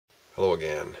Hello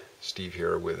again, Steve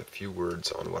here with a few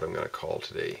words on what I'm going to call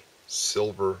today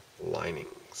silver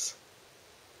linings.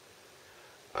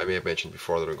 I may have mentioned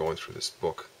before that I'm going through this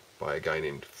book by a guy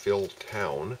named Phil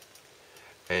Town,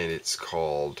 and it's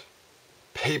called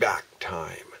Payback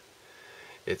Time.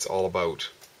 It's all about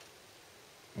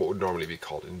what would normally be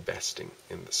called investing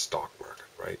in the stock market,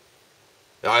 right?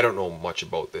 Now, I don't know much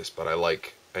about this, but I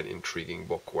like an intriguing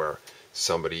book where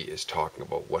somebody is talking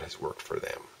about what has worked for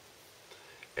them.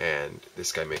 And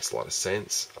this guy makes a lot of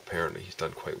sense. Apparently he's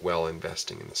done quite well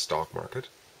investing in the stock market.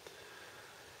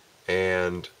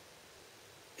 And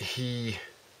he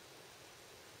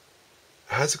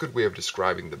has a good way of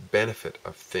describing the benefit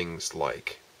of things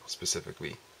like,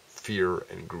 specifically, fear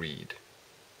and greed.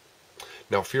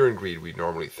 Now, fear and greed we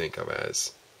normally think of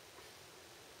as,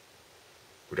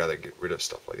 we'd rather get rid of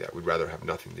stuff like that. We'd rather have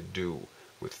nothing to do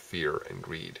with fear and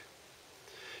greed.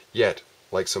 Yet,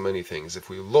 like so many things, if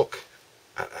we look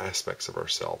at aspects of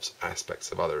ourselves,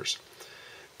 aspects of others,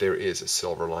 there is a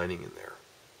silver lining in there.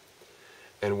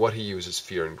 And what he uses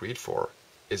fear and greed for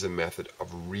is a method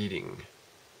of reading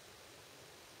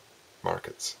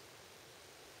markets.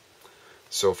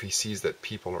 So if he sees that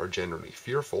people are generally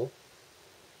fearful,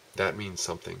 that means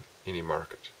something in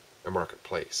a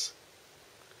marketplace.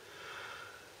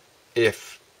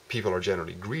 If people are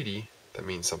generally greedy, that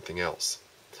means something else.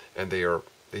 And they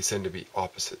tend to be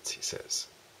opposites, he says.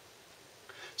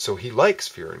 So he likes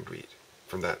fear and greed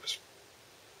from that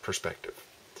perspective,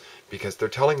 because they're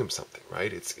telling him something,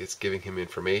 right? It's giving him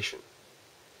information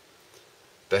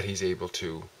that he's able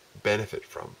to benefit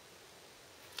from.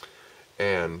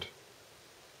 And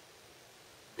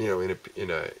you know,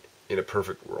 in a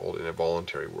perfect world, in a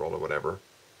voluntary world or whatever,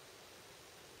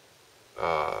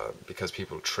 because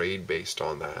people trade based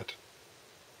on that,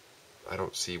 I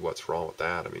don't see what's wrong with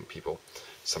that. I mean,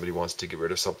 somebody wants to get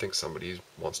rid of something, somebody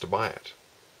wants to buy it.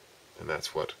 And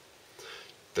that's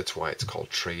why it's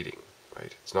called trading,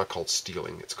 right? It's not called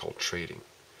stealing, it's called trading.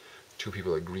 Two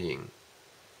people agreeing,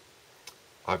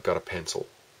 I've got a pencil,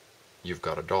 you've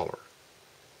got $1.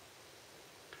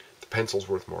 The pencil's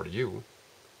worth more to you,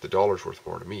 the dollar's worth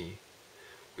more to me.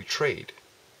 We trade.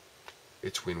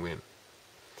 It's win-win.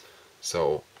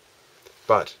 So,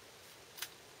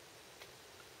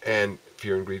 and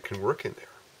fear and greed can work in there.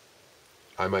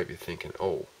 I might be thinking,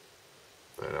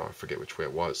 I forget which way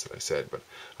it was that I said, but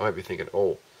I might be thinking,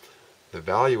 the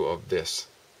value of this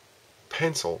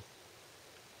pencil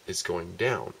is going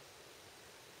down.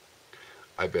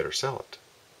 I better sell it.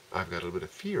 I've got a little bit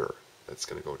of fear that's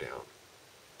going to go down.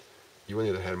 You, on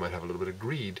the other hand, might have a little bit of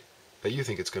greed that you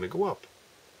think it's going to go up.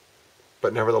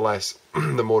 But nevertheless,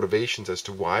 the motivations as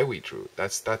to why we drew,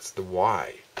 that's the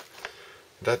why.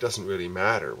 That doesn't really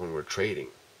matter when we're trading.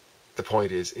 The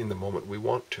point is, in the moment we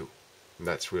want to. And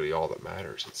that's really all that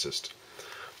matters. It's just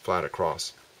flat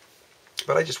across.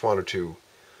 But I just wanted to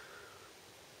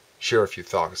share a few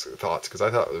thoughts because I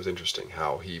thought it was interesting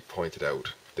how he pointed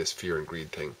out this fear and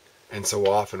greed thing. And so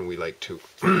often we like to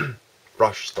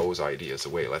brush those ideas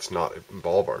away. Let's not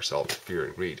involve ourselves in fear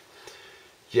and greed.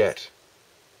 Yet,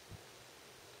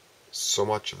 so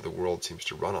much of the world seems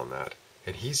to run on that.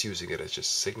 And he's using it as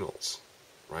just signals,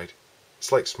 right?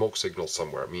 It's like smoke signals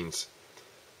somewhere. It means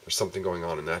there's something going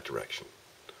on in that direction.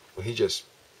 Well, he just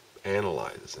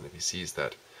analyzes, and if he sees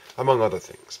that, among other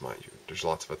things, mind you, there's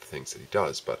lots of other things that he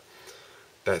does, but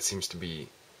that seems to be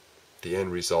the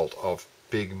end result of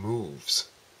big moves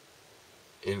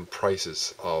in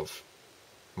prices of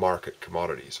market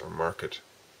commodities or market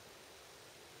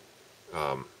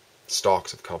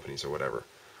stocks of companies or whatever.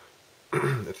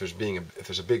 If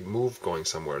there's a big move going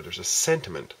somewhere, there's a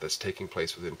sentiment that's taking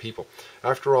place within people.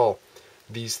 After all,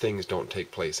 these things don't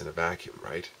take place in a vacuum,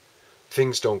 right?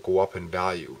 Things don't go up in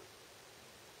value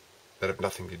that have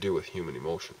nothing to do with human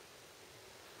emotion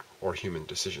or human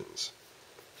decisions,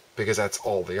 because that's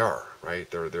all they are,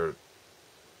 right? They're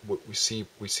what we see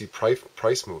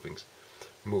price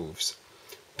moves.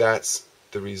 That's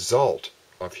the result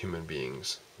of human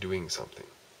beings doing something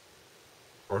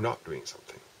or not doing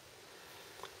something.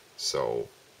 So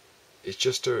it's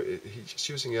just he's just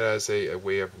using it as a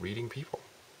way of reading people,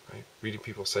 right? Reading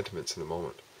people's sentiments in the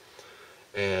moment,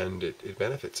 and it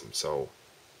benefits him. So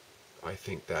I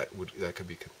think that could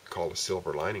be called a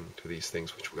silver lining to these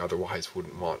things, which we otherwise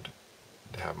wouldn't want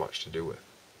to have much to do with,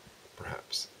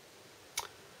 perhaps.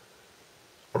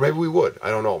 Or maybe we would. I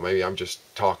don't know. Maybe I'm just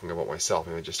talking about myself.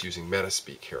 Maybe I'm just using meta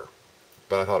speak here.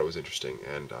 But I thought it was interesting,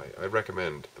 and I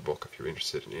recommend the book if you're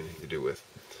interested in anything to do with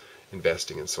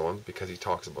investing and so on, because he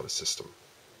talks about a system,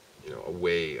 a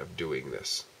way of doing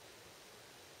this,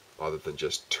 other than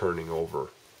just turning over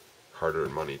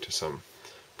hard-earned money to some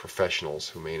professionals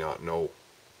who may not know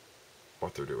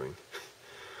what they're doing.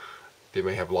 They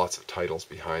may have lots of titles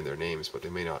behind their names, but they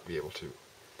may not be able to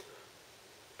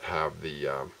have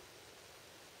the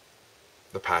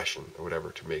passion or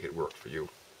whatever to make it work for you.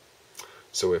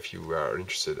 So if you are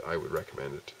interested, I would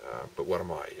recommend it. But what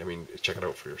am I? I mean, check it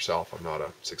out for yourself. I'm not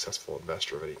a successful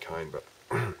investor of any kind, but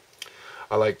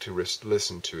I like to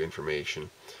listen to information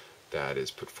that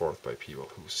is put forth by people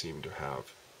who seem to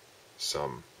have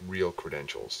some real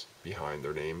credentials behind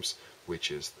their names, which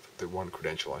is the one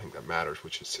credential I think that matters,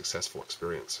 which is successful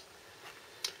experience.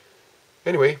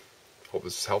 Anyway, hope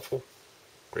this is helpful.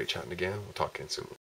 Great chatting again. We'll talk again soon.